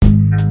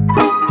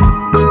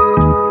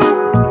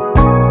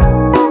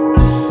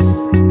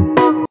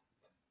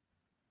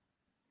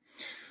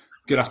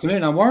Good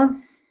afternoon, I'm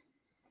Warren.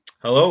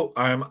 Hello,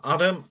 I'm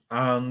Adam,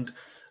 and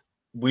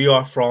we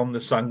are from the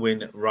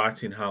Sanguine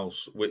Writing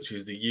House, which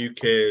is the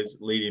UK's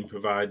leading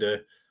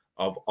provider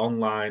of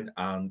online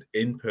and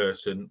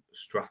in-person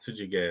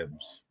strategy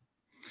games.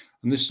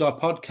 And this is our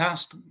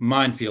podcast,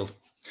 Minefield.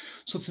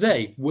 So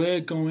today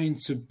we're going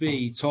to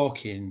be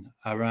talking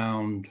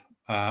around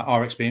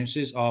our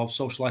experiences of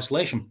social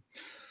isolation.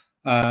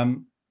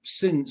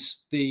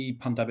 Since the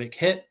pandemic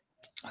hit,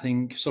 I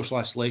think social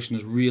isolation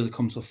has really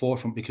come to the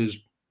forefront because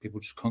people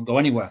just can't go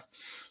anywhere.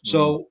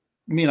 So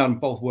me and Adam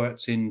both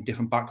worked in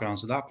different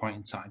backgrounds at that point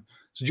in time.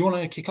 So do you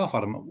want to kick off,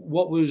 Adam?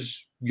 What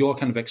was your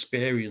kind of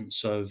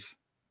experience of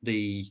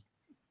the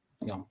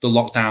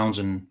lockdowns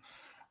and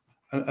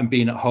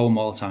being at home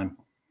all the time?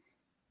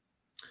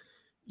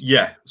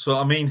 Yeah, so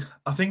I mean,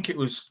 I think it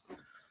was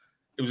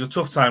a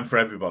tough time for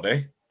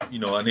everybody,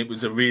 and it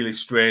was a really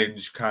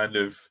strange kind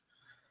of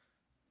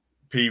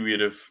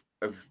period of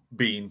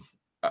being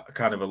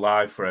kind of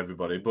alive for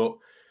everybody. But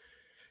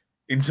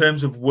in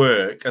terms of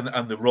work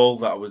and the role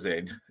that I was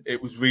in, it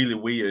was really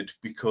weird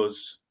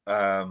because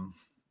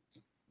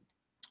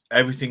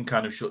everything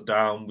kind of shut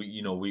down.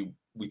 We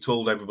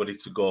told everybody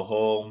to go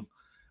home.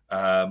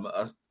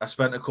 I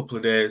spent a couple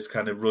of days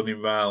kind of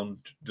running around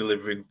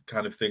delivering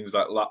kind of things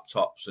like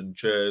laptops and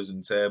chairs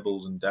and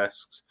tables and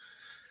desks.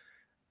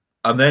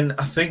 And then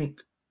I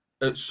think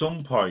at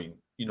some point,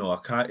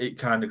 it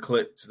kind of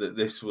clicked that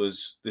this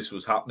was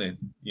happening.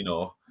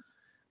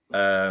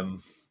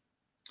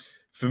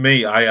 For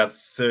me, I had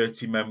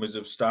 30 members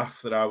of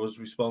staff that I was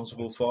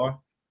responsible for.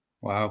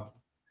 Wow.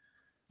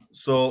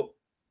 So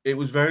it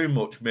was very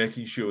much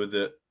making sure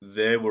that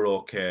they were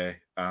okay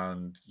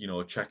and,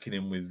 checking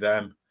in with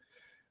them.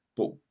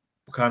 But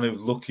kind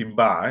of looking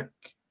back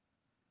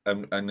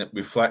and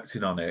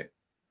reflecting on it,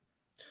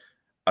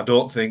 I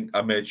don't think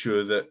I made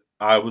sure that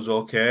I was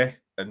okay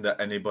and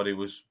that anybody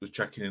was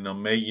checking in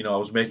on me. I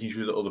was making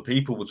sure that other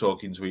people were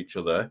talking to each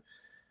other,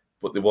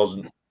 but there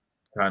wasn't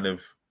kind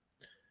of...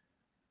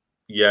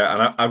 Yeah,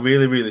 and I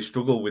really, really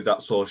struggle with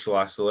that social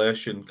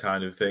isolation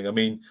kind of thing. I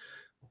mean,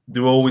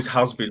 there always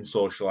has been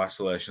social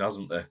isolation,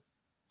 hasn't there?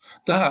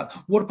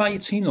 What about your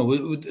team,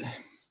 though?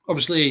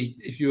 Obviously,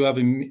 if you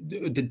having,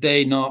 did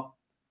they not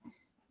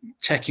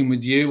check in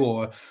with you,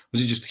 or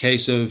was it just a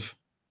case of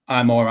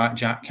I'm all right,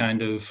 Jack,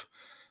 kind of,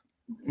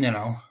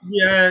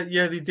 Yeah,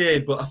 they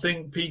did, but I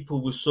think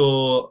people were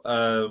so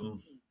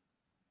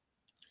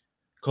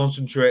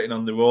concentrating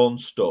on their own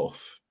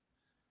stuff.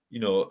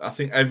 I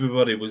think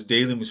everybody was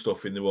dealing with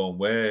stuff in their own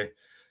way.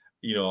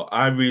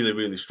 I really,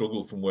 really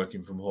struggled from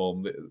working from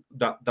home.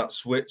 That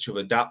switch of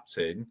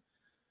adapting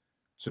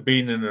to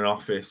being in an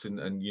office and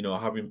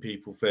having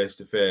people face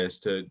to face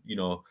to,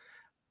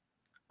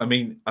 I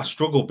mean, I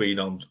struggle being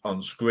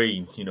on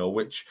screen,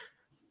 which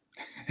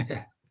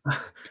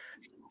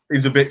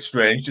is a bit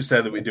strange to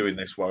say that we're doing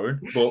this, Warren.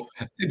 But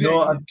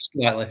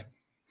slightly.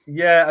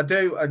 Yeah, I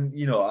do, and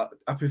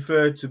I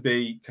prefer to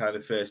be kind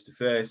of face to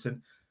face.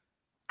 And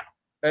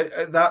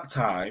at that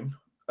time,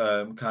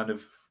 kind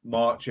of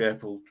March,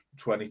 April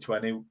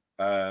 2020,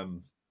 I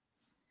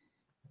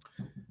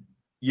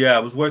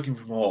was working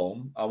from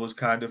home. I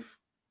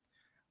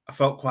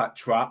felt quite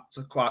trapped.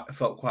 I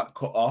felt quite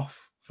cut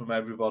off from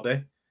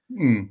everybody.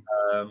 And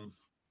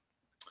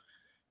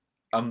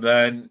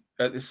then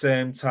at the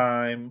same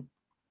time,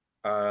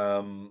 I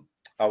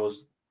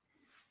was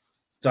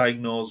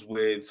diagnosed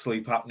with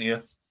sleep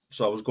apnea,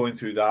 so I was going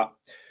through that.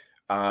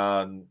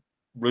 And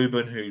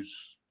Ruben,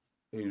 who's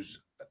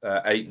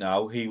 8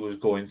 now, he was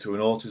going through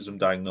an autism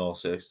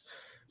diagnosis.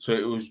 So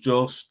it was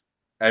just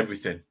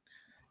everything,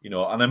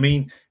 And I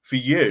mean, for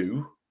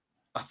you,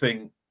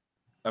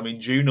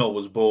 Juno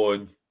was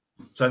born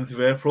 10th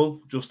of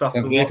April, just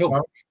after the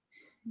lockdown.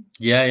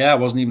 Yeah, I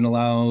wasn't even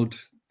allowed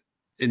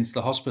into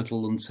the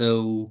hospital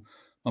until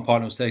my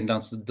partner was taken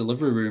down to the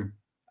delivery room.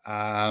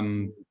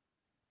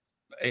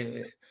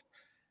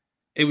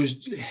 It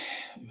was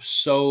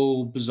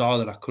so bizarre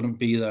that I couldn't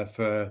be there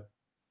for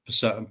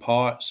certain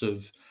parts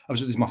of.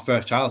 Obviously, this is my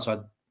first child, so I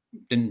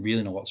didn't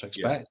really know what to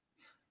expect.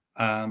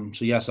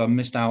 So I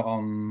missed out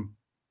on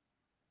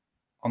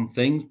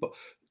things, but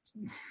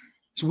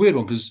it's a weird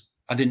one because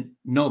I didn't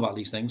know about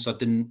these things, so I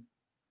didn't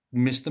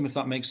miss them, if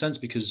that makes sense,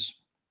 because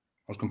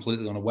I was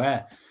completely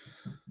unaware.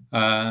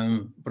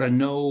 But I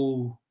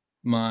know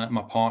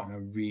my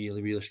partner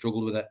really, really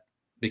struggled with it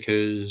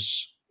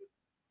because,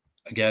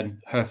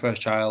 again, her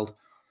first child,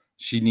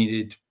 she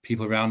needed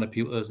people around her,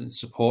 people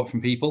support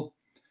from people.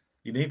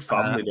 You need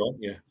family, don't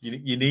you?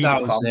 You need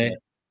that a family.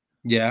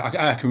 Yeah,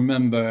 I can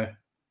remember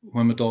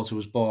when my daughter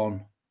was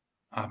born,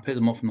 I picked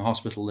them up from the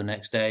hospital the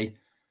next day,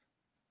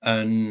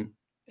 and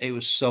it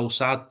was so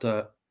sad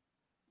that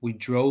we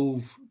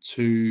drove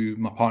to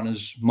my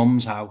partner's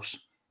mum's house,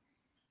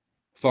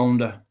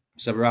 phoned her,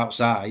 said we're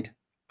outside,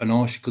 and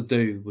all she could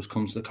do was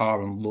come to the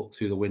car and look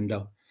through the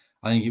window.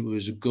 I think it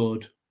was a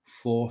good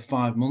 4 or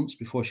 5 months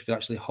before she could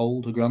actually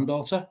hold her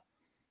granddaughter.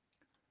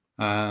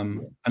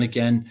 And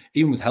again,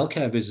 even with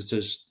healthcare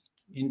visitors,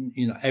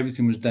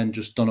 everything was then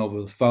just done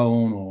over the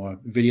phone or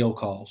video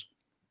calls.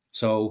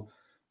 So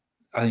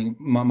I think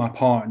my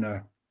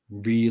partner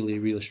really,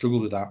 really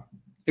struggled with that.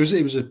 It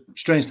was a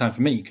strange time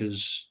for me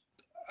because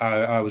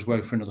I was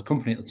working for another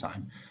company at the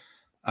time,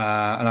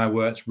 and I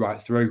worked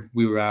right through.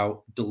 We were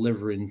out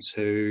delivering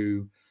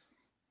to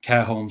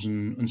care homes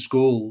and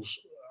schools,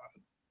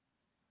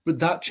 but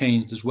that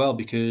changed as well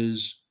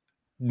because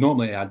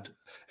normally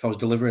if I was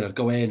delivering, I'd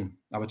go in,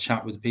 have a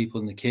chat with the people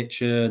in the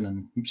kitchen,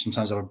 and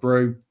sometimes have a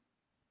brew.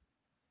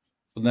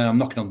 But then I'm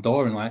knocking on the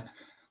door and like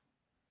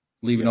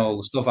leaving Yeah. all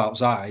the stuff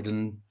outside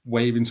and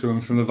waving to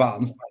them from the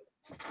van.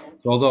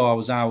 So although I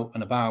was out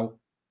and about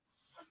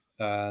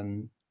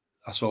and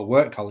I saw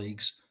work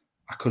colleagues,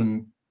 I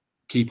couldn't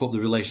keep up the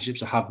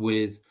relationships I had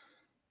with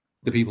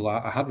the people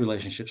I had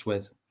relationships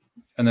with.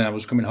 And then I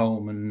was coming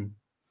home and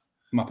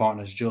my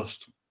partner's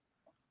just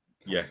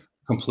Yeah.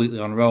 completely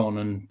on her own,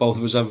 and both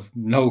of us have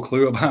no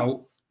clue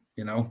about,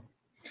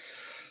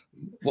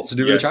 what to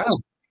do with a Yeah.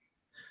 child.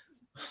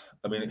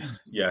 I mean,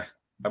 yeah.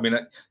 I mean,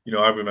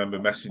 I remember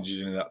messaging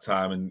you at that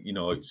time, and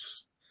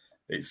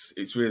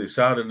it's really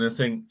sad. And I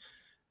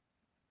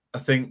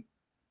think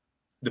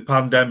the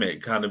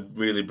pandemic kind of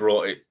really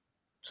brought it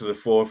to the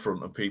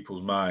forefront of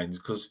people's minds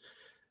because,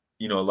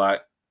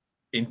 like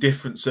in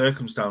different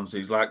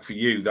circumstances, like for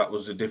you, that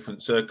was a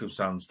different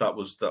circumstance. That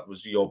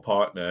was your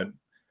partner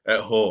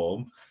at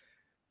home,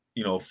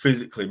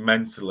 physically,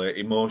 mentally,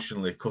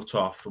 emotionally cut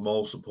off from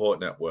all support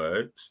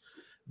networks.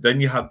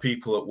 Then you had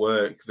people at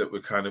work that were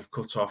kind of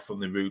cut off from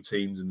the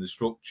routines and the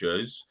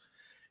structures.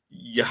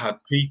 You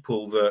had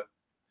people that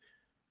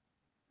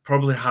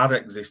probably had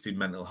existing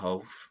mental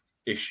health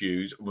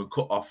issues and were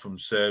cut off from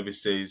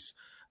services.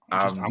 It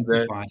just And then,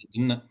 amplified it,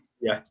 didn't it?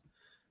 yeah,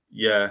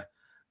 yeah.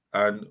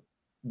 And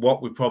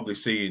what we're probably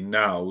seeing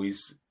now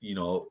is,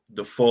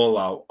 the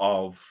fallout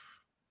of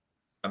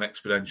an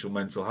exponential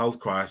mental health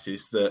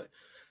crisis that,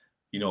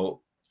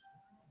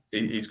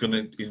 is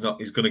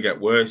gonna get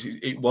worse.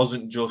 It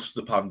wasn't just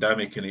the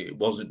pandemic, and it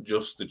wasn't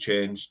just the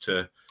change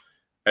to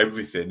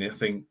everything. I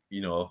think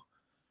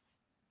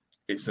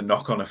it's a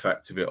knock-on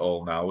effect of it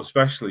all now,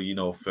 especially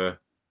for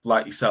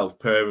like yourself,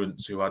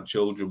 parents who had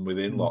children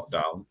within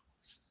lockdown.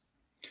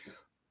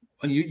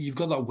 And you've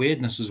got that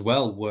weirdness as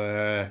well,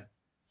 where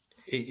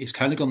it's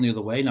kind of gone the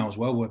other way now as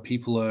well, where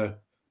people are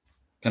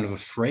kind of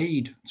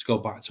afraid to go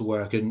back to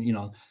work, and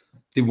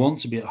they want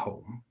to be at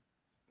home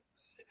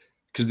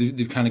because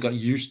they've kind of got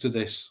used to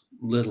this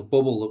little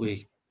bubble that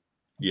we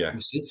Yeah,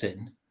 sit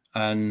in,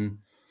 and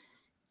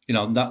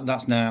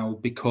that's now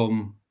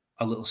become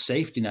a little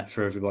safety net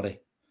for everybody.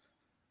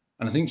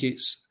 And I think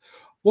it's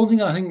one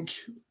thing I think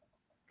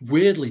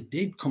weirdly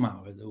did come out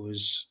of it that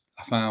was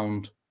I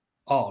found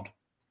odd.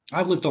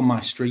 I've lived on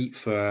my street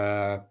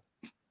for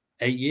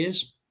 8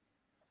 years,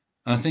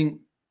 and I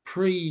think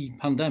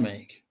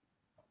pre-pandemic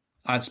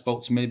I'd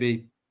spoke to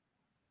maybe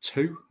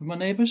two of my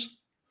neighbours,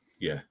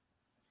 yeah,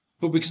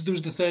 but because there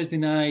was the Thursday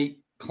night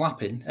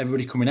clapping,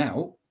 everybody coming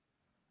out,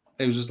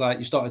 it was just like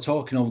you started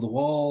talking over the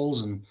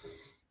walls, and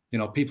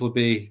people would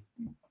be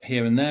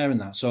here and there and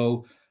that.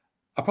 So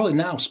I probably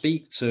now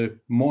speak to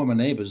more of my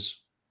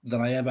neighbours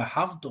than I ever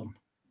have done.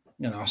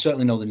 I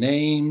certainly know the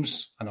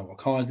names. I know what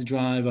cars they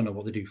drive. I know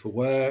what they do for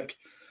work,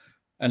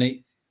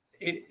 and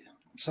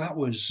so that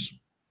was,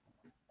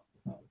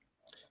 I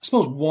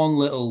suppose, one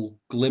little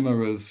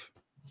glimmer of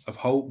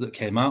hope that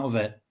came out of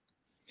it.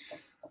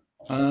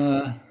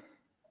 So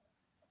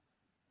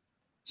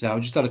I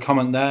just had a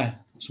comment there.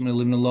 Somebody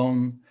living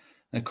alone.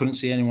 I couldn't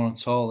see anyone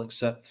at all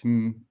except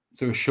from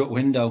through a shut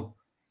window.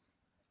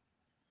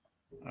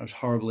 I was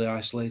horribly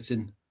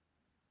isolating.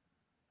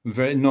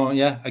 Very no,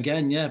 yeah.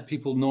 Again, yeah.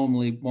 People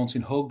normally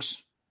wanting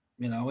hugs.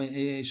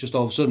 It's just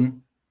all of a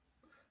sudden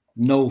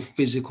no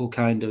physical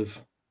kind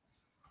of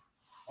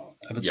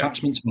yeah.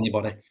 attachment to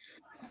anybody.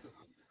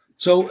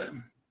 So,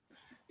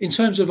 in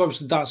terms of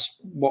obviously that's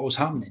what was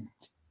happening.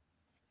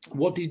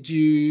 What was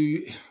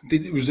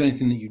there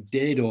anything that you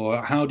did,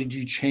 or how did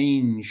you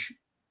change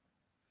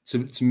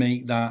to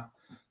make that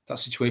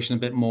situation a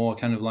bit more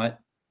kind of like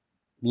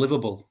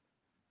livable?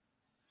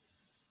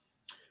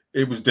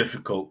 It was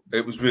difficult.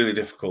 It was really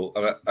difficult,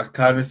 and I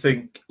kind of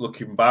think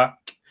looking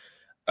back,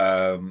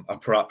 I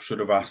perhaps should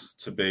have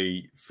asked to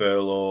be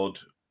furloughed.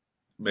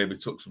 Maybe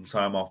took some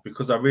time off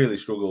because I really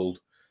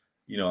struggled.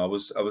 I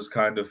was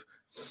kind of.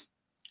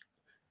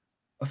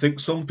 I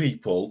think some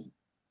people,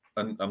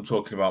 and I'm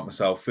talking about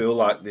myself, feel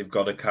like they've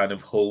got to kind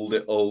of hold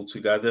it all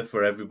together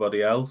for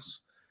everybody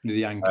else.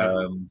 The anchor.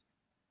 Um,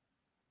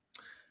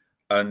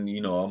 and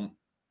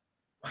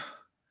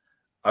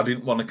I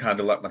didn't want to kind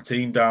of let my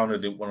team down. I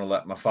didn't want to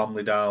let my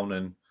family down,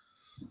 and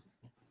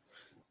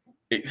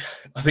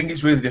I think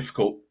it's really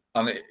difficult.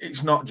 And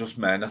it's not just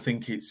men. I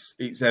think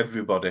it's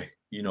everybody.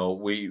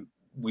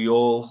 We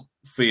all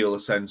feel a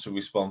sense of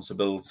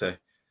responsibility,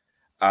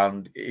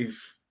 and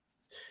if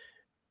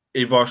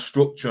our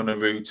structure and a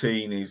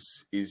routine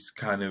is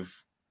kind of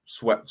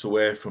swept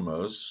away from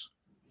us,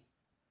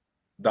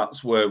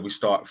 that's where we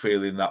start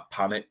feeling that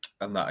panic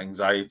and that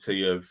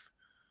anxiety of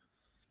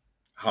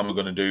how am I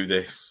going to do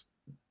this?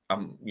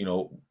 You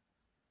know,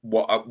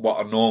 what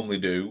I normally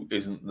do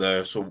isn't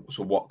there. So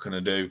what can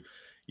I do?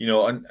 You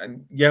know,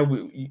 and yeah,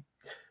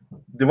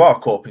 there are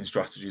coping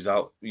strategies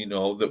out, you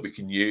know, that we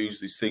can use.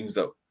 These things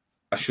that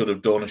I should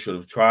have done, I should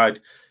have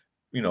tried.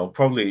 You know,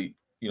 probably,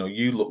 you know,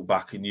 you look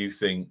back and you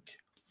think,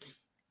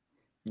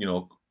 you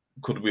know,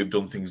 could we have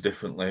done things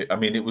differently? I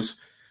mean,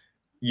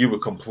 you were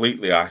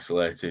completely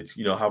isolated.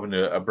 You know, having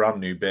a brand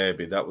new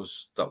baby, that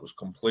was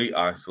complete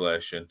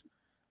isolation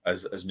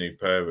as new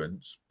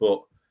parents.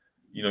 But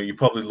you know, you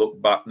probably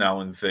look back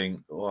now and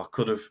think, oh, I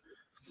could have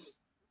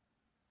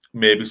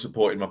maybe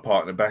supported my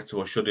partner better,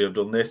 or should I have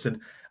done this? And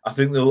I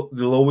think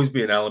there'll always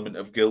be an element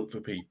of guilt for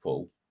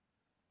people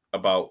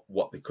about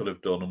what they could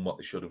have done and what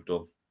they should have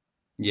done.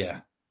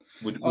 Yeah.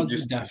 Would Oh,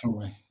 just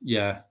definitely.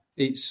 Yeah.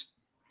 It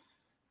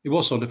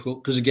was so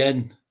difficult because,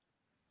 again,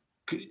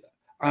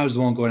 I was the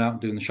one going out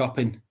and doing the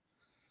shopping.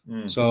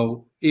 mm,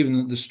 So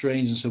even the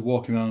strangeness of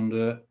walking around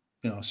a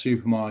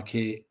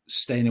supermarket,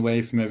 staying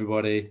away from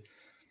everybody,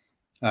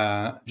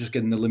 just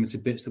getting the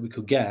limited bits that we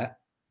could get,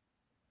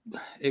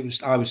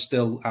 I was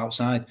still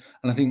outside.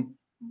 And I think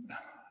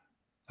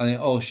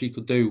all she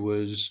could do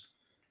was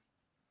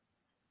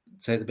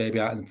take the baby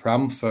out in the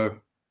pram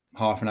for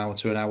half an hour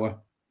to an hour.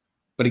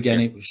 But again,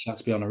 yeah, she had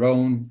to be on her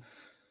own,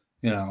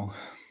 you know,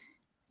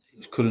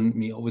 couldn't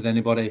meet up with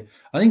anybody.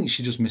 I think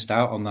she just missed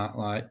out on that,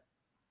 like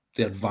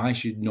the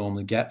advice you'd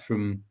normally get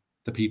from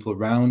the people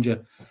around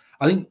you.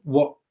 I think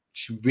what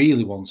she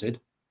really wanted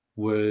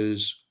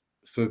was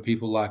for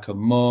people like her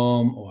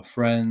mum or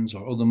friends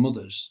or other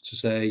mothers to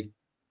say,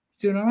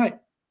 "You're doing all right.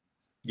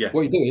 yeah,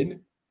 What you're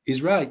doing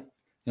is right.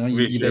 You know, your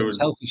baby's reassurance,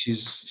 healthy.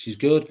 She's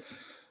good.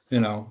 You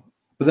know."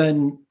 But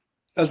then,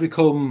 as we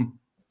come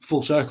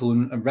full circle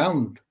and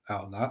round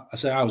out of that, I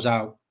say I was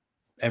out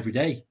every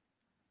day.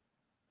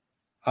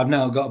 I've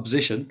now got a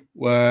position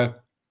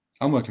where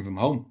I'm working from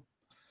home,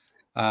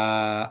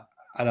 uh,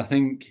 and I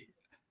think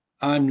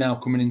I'm now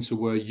coming into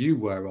where you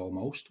were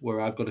almost,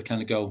 where I've got to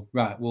kind of go,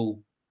 right, well,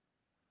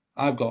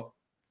 I've got,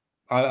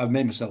 I've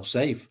made myself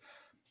safe.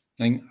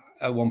 I think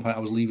at one point I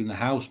was leaving the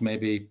house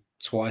maybe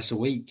twice a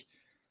week,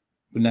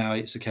 but now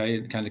it's a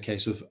kind of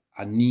case of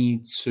I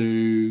need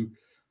to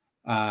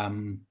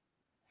um,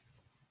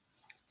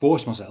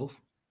 force myself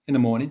in the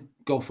morning,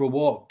 go for a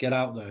walk, get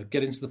out there,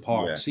 get into the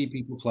park, yeah, see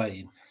people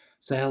playing,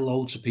 say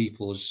hello to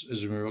people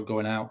as we're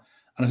going out.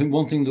 And I think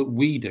one thing that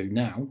we do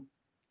now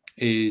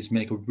is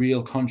make a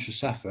real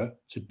conscious effort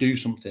to do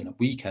something at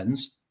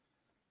weekends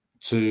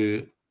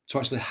to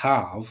actually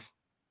have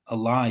a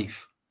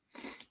life.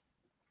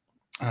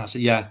 So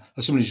yeah,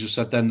 as somebody just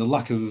said, then the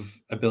lack of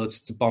ability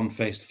to bond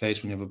face to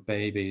face when you have a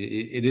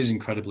baby, it is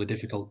incredibly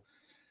difficult.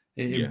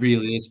 It yeah,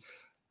 really is.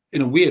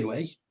 In a weird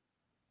way,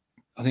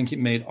 I think it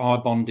made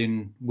our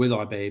bonding with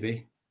our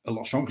baby a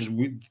lot stronger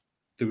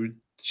because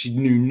she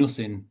knew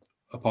nothing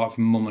apart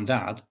from mum and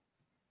dad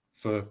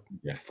for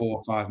yeah. 4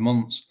 or 5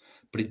 months,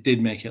 but it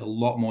did make it a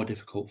lot more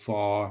difficult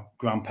for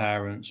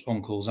grandparents,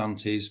 uncles,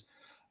 aunties,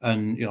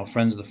 and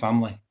friends of the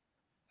family.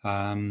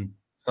 Um,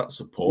 It's that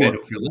we made support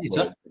up for it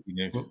that later, you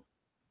need. but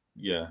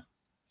Yeah,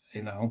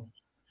 you know,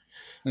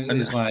 and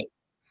it's like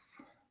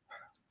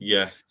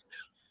yeah,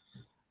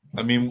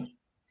 I mean,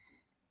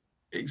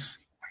 it's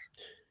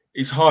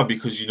hard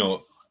because you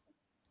know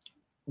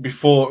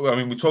before. I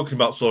mean, we're talking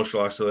about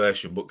social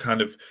isolation, but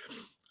kind of,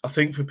 I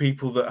think for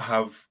people that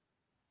have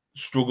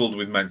struggled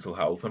with mental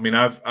health. I mean,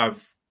 I've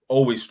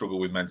always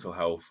struggled with mental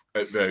health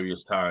at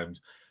various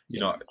times. You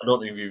yeah, know, I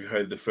don't know if you've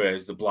heard the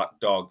phrase "the black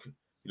dog."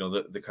 You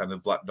know, the kind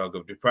of black dog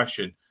of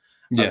depression,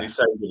 and they yeah,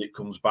 say that it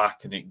comes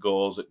back and it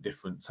goes at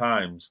different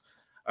times.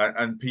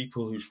 And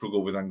people who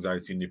struggle with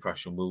anxiety and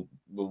depression will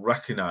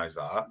recognise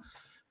that.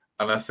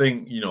 And I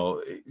think you know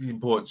it's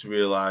important to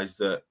realise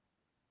that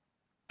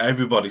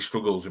everybody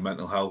struggles with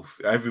mental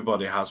health.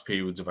 Everybody has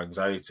periods of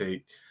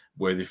anxiety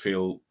where they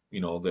feel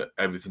you know that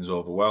everything's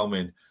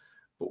overwhelming.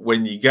 But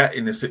when you get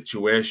in a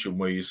situation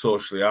where you're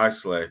socially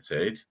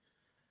isolated,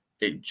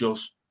 it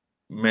just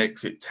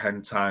makes it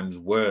 10 times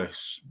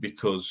worse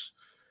because,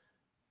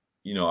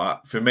 you know,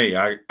 for me,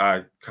 I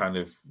kind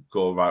of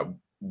go, right,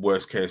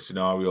 worst case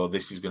scenario,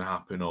 this is going to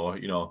happen. Or,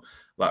 you know,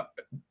 like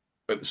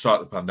at the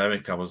start of the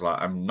pandemic, I was like,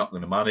 I'm not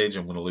going to manage,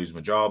 I'm going to lose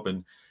my job.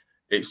 And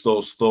it's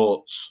those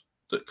thoughts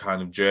that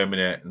kind of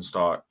germinate and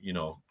start, you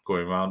know,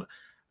 going around.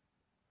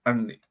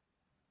 And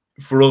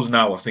for us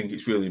now, I think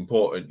it's really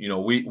important. You know,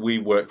 we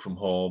work from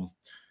home.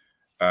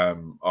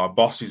 Our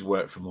bosses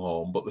work from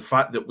home, but the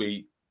fact that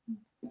we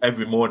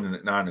every morning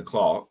at 9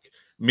 o'clock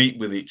meet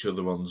with each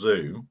other on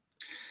Zoom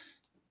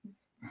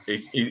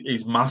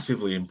is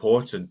massively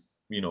important,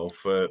 you know, it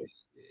for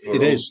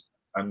us is.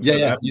 and Yeah, for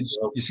yeah. them.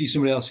 You see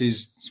somebody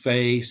else's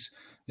face,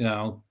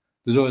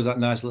 there's always that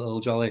nice little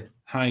jolly,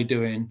 how you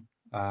doing?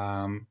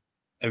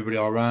 Everybody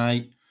all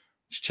right?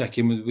 Just check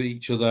in with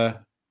each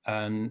other.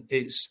 And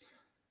it's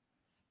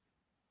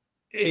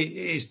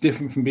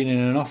different from being in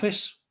an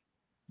office.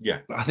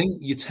 Yeah, But I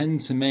think you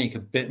tend to make a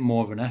bit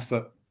more of an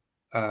effort,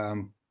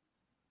 um,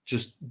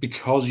 just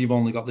because you've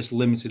only got this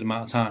limited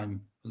amount of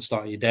time at the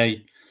start of your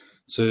day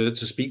to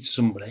speak to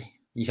somebody,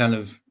 you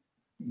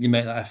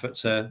make that effort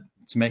to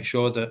make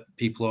sure that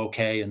people are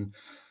okay and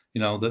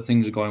that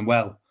things are going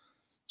well.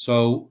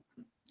 So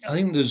I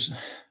think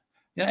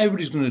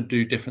everybody's going to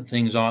do different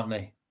things, aren't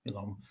they?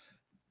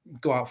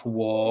 Go out for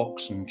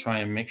walks and try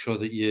and make sure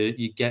that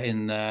you get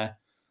in there.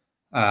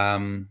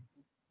 And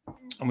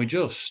we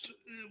just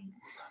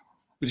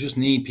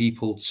need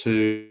people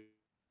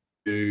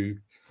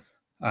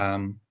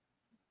um,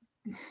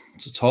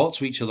 to talk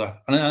to each other,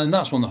 and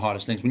that's one of the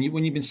hardest things when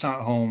you've been sat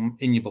at home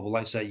in your bubble.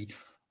 Like say,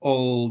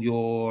 all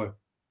your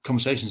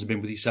conversations have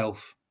been with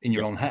yourself in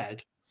your Yeah. own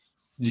head.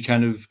 You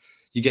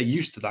get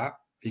used to that.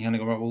 You kind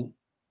of go, right, well,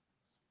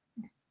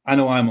 I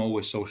know I'm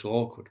always social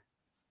awkward,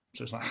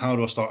 so it's like, how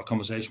do I start a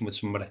conversation with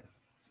somebody?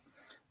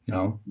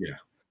 Yeah.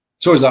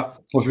 So is that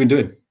what you've been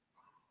doing?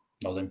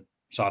 Nothing.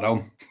 Sat at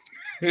home.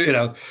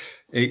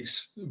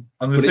 It's.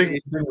 And the thing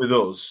with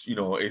us,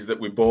 is that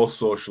we're both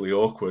socially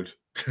awkward.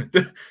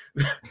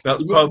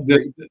 That's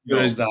probably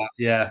there is that,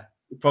 yeah.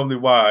 Probably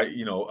why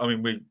I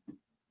mean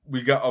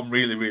we get on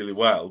really, really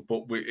well,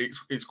 but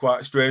it's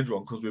quite a strange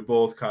one because we're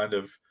both kind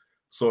of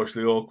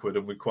socially awkward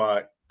and we're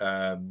quite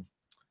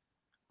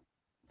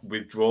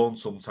withdrawn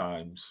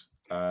sometimes.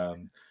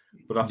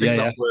 But I think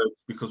that works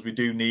because we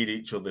do need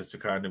each other to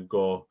kind of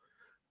go,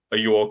 "Are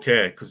you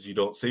okay?" Because you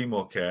don't seem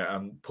okay,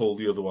 and pull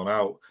the other one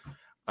out.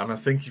 And I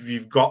think if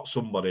you've got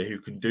somebody who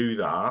can do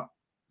that,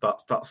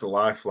 that's a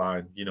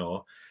lifeline.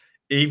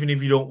 Even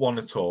if you don't want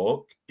to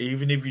talk,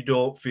 even if you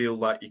don't feel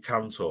like you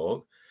can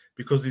talk,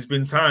 because there's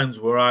been times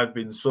where I've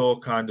been so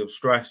kind of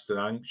stressed and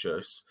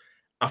anxious,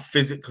 I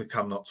physically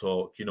cannot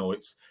talk.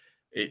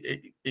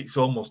 It's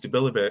almost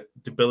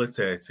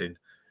debilitating.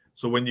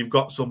 So when you've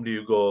got somebody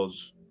who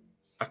goes,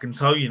 "I can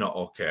tell you're not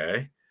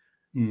okay.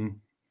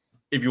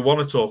 If you want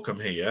to talk, I'm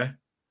here,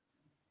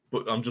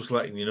 but I'm just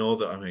letting you know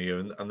that I'm here,"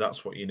 and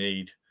that's what you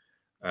need.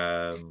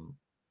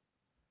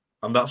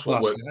 And that's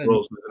what works for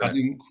us, isn't it? I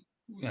think,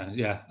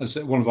 yeah. As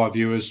one of our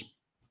viewers,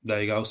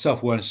 there you go.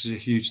 Self-awareness is a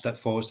huge step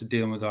forward to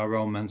dealing with our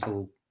own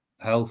mental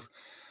health,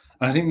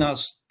 and I think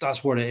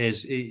that's what it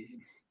is.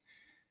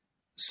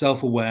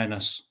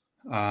 Self-awareness,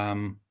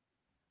 and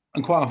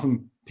quite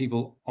often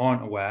people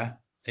aren't aware.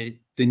 They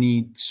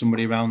need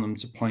somebody around them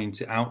to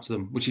point it out to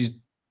them, which is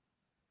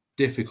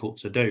difficult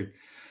to do.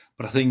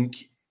 But I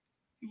think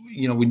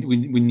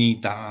we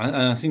need that, and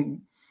I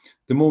think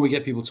the more we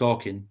get people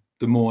talking,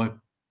 the more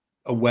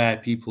aware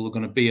people are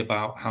going to be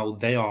about how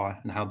they are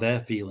and how they're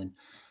feeling.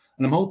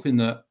 And I'm hoping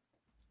that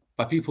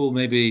by people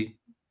maybe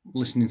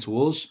listening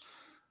to us,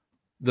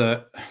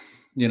 that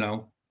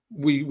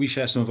we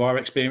share some of our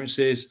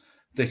experiences,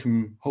 they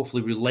can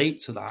hopefully relate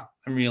to that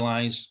and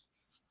realize,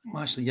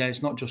 well, actually, yeah,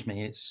 it's not just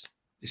me, it's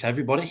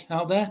everybody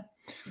out there.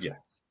 Yeah.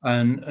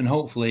 And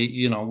hopefully,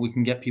 we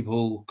can get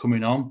people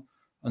coming on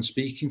and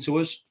speaking to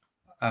us,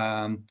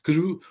 because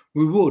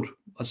we would,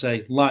 I'd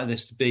say, like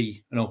this to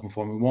be an open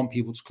forum. We want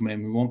people to come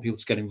in, we want people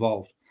to get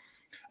involved.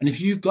 And if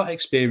you've got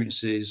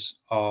experiences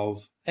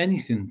of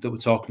anything that we're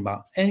talking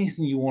about,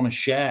 anything you want to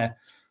share,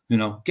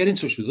 get in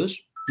touch with us.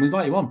 We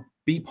invite you on.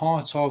 Be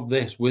part of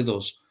this with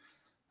us.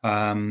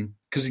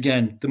 Because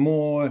again, the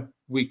more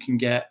we can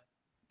get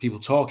people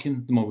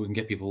talking, the more we can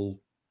get people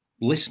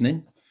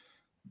listening,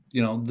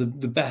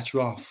 the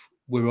better off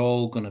we're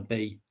all going to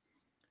be.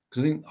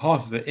 Because I think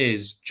half of it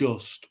is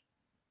just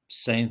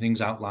saying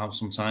things out loud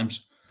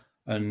sometimes,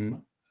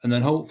 and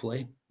then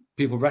hopefully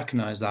people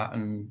recognize that,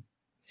 and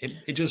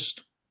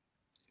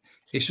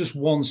it's just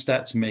one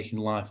step to making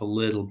life a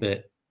little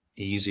bit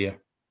easier.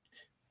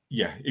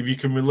 Yeah, if you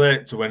can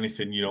relate to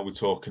anything we're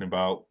talking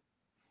about,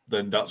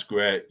 then that's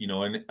great.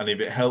 And if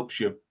it helps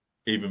you,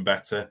 even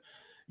better.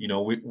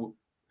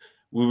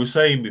 We were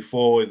saying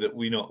before that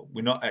we're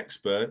not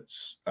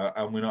experts,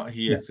 and we're not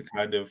here to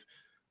kind of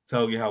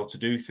tell you how to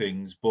do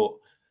things, but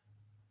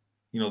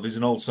there's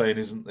an old saying,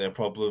 isn't there? A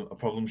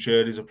problem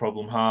shared is a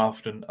problem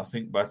halved. And I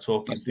think by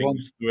talking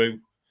things through,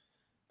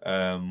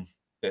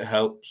 it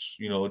helps.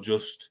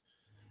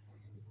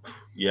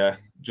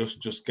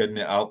 Just getting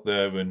it out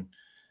there, and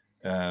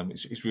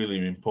it's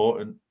really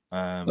important.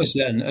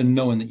 And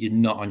knowing that you're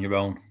not on your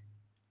own.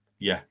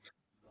 Yeah.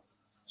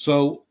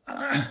 So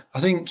I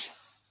think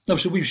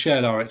obviously we've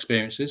shared our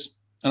experiences,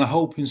 and I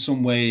hope in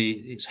some way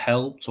it's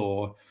helped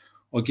or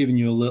given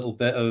you a little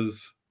bit of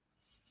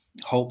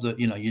hope that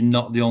you're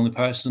not the only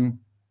person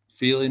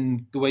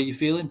feeling the way you're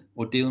feeling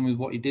or dealing with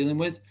what you're dealing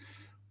with.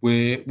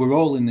 We're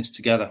all in this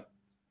together.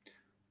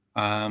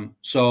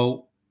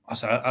 So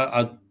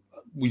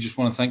we just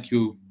want to thank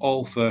you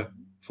all for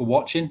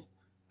watching.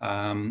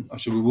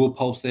 Actually, we will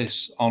post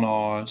this on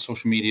our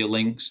social media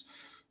links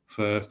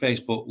for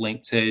Facebook,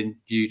 LinkedIn,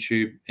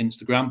 YouTube,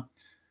 Instagram.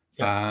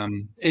 Yeah.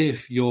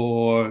 If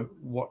you're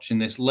watching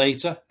this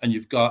later and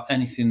you've got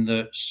anything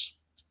that's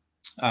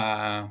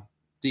that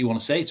you want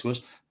to say to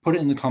us, put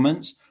it in the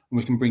comments and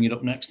we can bring it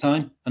up next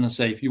time. And I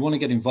say, if you want to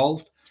get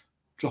involved,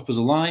 drop us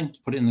a line,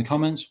 put it in the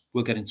comments.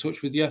 We'll get in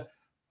touch with you,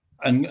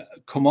 and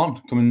come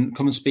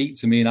and speak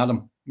to me and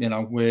Adam.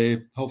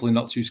 We're hopefully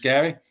not too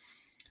scary,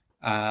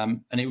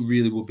 and it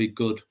really will be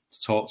good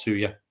to talk to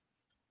you.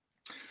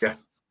 Yeah.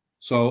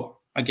 So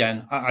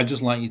again, I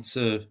just like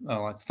to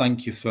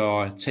thank you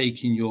for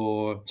taking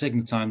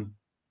the time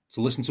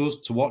to listen to us,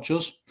 to watch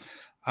us.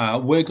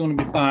 We're going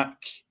to be back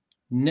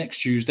next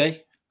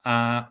Tuesday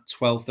at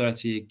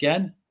 12:30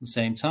 again, the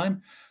same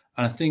time.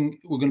 And I think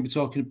we're going to be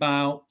talking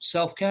about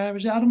self-care.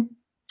 Is it, Adam?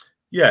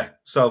 Yeah,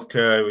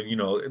 self-care,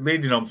 and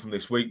leading on from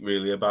this week,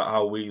 really, about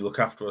how we look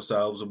after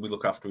ourselves and we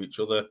look after each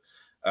other.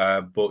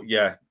 But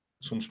yeah,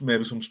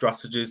 maybe some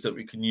strategies that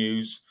we can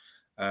use,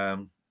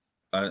 and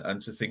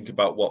to think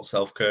about what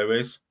self-care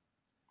is.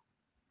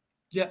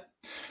 Yeah.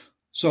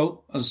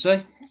 So, as I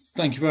say,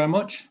 thank you very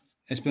much.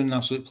 It's been an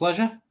absolute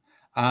pleasure.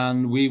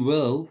 And we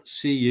will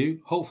see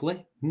you,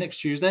 hopefully, next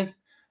Tuesday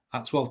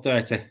at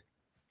 12:30.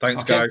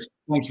 Thanks, Okay. guys.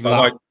 Thank you for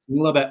Bye-bye. that. See you in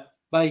a little bit.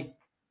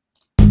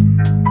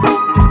 Bye.